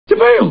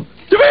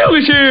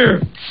Who's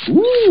here?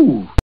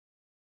 Ooh.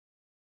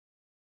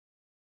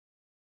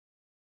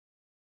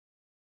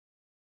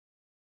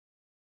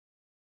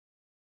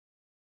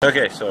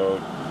 Okay, so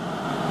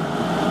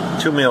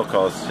 2 mail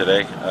calls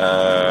today.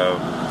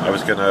 I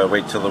was gonna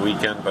wait till the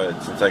weekend, but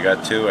since I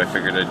got 2, I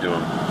figured I'd do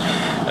them.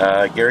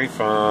 Gary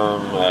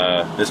from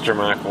Mr.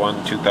 Mach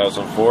 1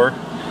 2004.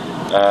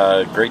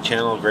 Great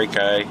channel, great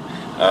guy.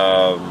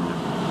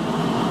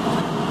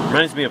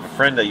 Reminds me of a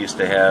friend I used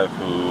to have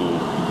who,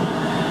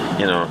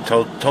 you know,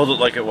 told it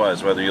like it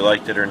was, whether you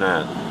liked it or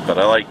not. But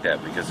I like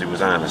that because he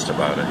was honest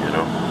about it, you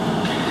know.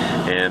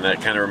 And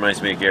that kind of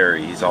reminds me of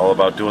Gary. He's all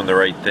about doing the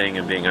right thing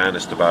and being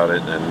honest about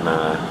it, and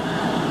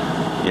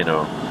you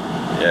know,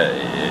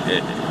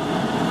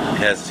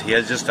 he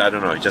has just, I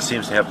don't know, he just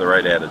seems to have the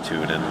right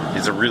attitude, and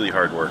he's a really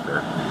hard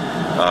worker.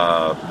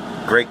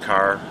 Great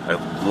car. I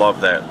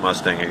love that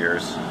Mustang of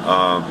yours.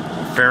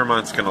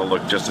 Fairmont's going to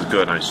look just as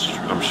good,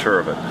 I'm sure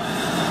of it.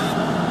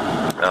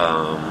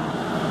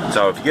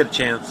 So if you get a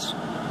chance,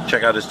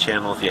 check out his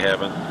channel if you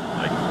haven't.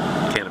 I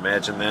can't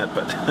imagine that,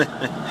 but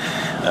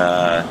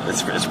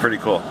it's pretty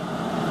cool.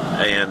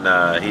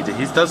 And he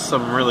does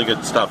some really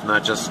good stuff,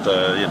 not just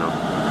you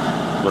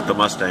know, with the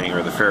Mustang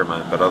or the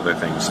Fairmont, but other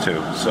things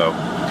too. So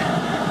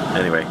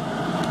anyway,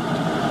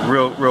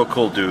 real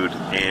cool dude.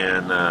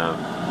 And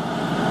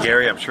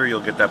Gary, I'm sure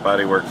you'll get that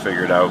body work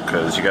figured out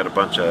because you got a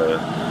bunch of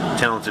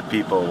talented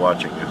people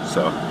watching you.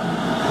 So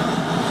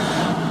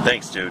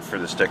thanks, dude, for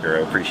the sticker.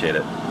 I appreciate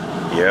it.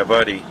 Yeah,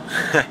 buddy.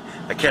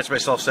 I catch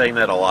myself saying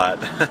that a lot.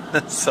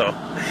 So,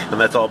 and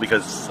that's all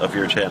because of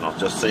your channel,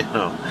 just so you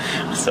know.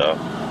 So,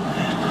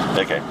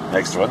 okay,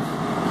 next one.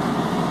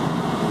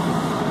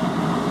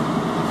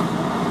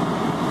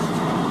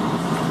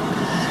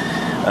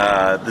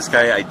 This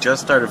guy I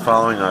just started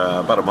following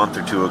about a month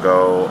or 2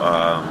 ago,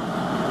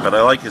 but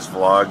I like his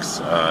vlogs.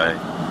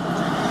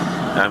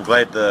 I'm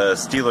glad the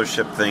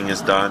Stealership thing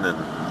is done, and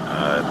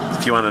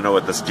if you want to know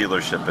what the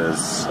Stealership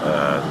is,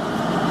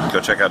 go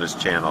check out his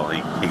channel.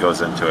 He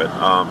goes into it.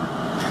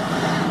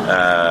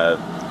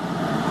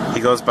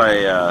 He goes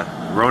by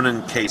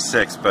Ronan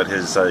K6, but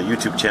his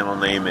YouTube channel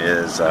name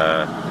is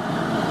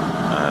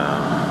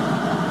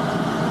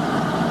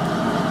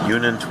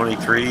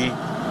Yunin23.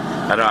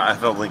 I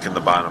have a link in the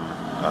bottom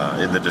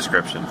in the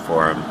description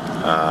for him.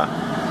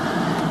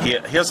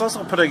 He is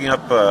also putting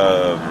up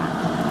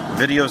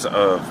videos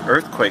of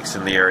earthquakes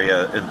in the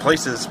area in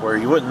places where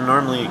you wouldn't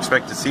normally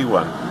expect to see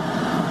one.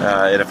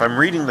 And if I'm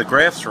reading the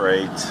graphs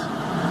right,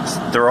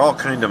 they're all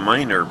kind of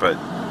minor, but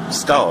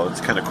still,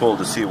 it's kind of cool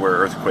to see where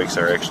earthquakes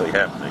are actually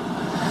happening.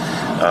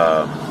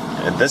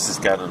 And this has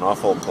got an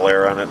awful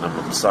glare on it, and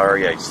I'm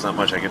sorry, there's not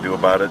much I can do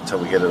about it until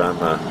we get it on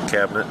the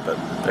cabinet, but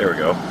there we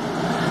go.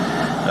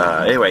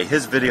 Anyway,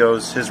 his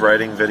videos, his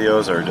writing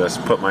videos are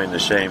just put mine to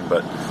shame,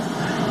 but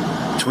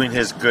between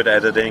his good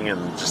editing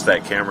and just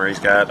that camera he's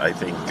got, I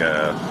think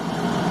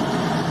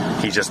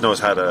he just knows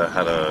how to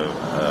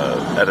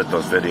edit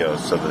those videos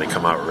so that they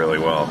come out really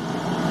well.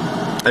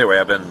 Anyway,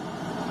 I've been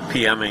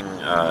PMing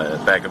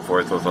back and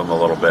forth with him a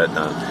little bit.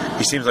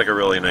 He seems like a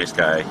really nice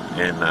guy,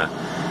 and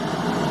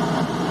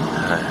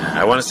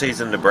I want to say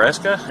he's in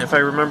Nebraska, if I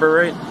remember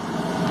right.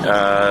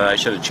 I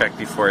should have checked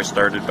before I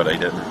started, but I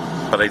didn't.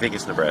 But I think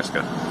it's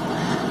Nebraska.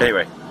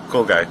 Anyway,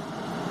 cool guy.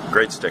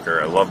 Great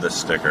sticker. I love this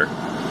sticker.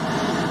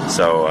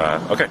 So,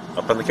 okay,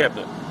 up on the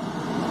cabinet.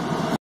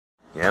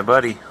 Yeah,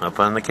 buddy, up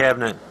on the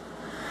cabinet.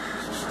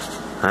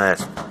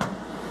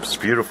 It's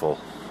beautiful.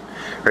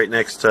 Right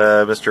next to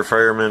Mr.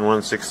 Fireman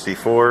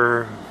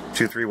 164,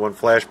 231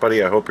 Flash,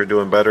 buddy. I hope you're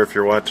doing better if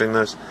you're watching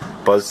this.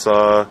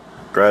 Buzzsaw,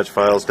 Garage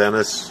Files,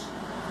 Dennis.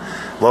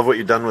 Love what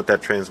you've done with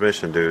that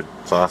transmission, dude.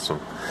 It's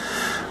awesome.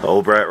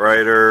 Old Brat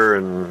Rider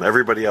and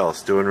everybody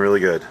else doing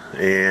really good.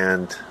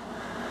 And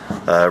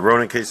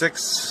Ronan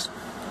K6,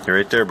 you're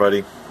right there,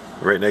 buddy.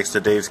 Right next to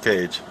Dave's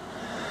Cage.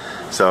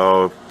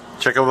 So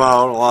check them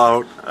all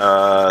out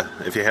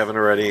if you haven't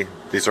already.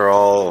 These are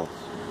all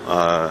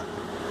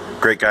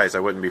great guys. I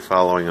wouldn't be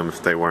following them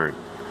if they weren't.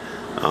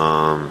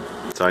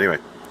 So anyway,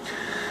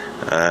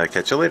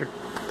 catch you later.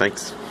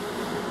 Thanks.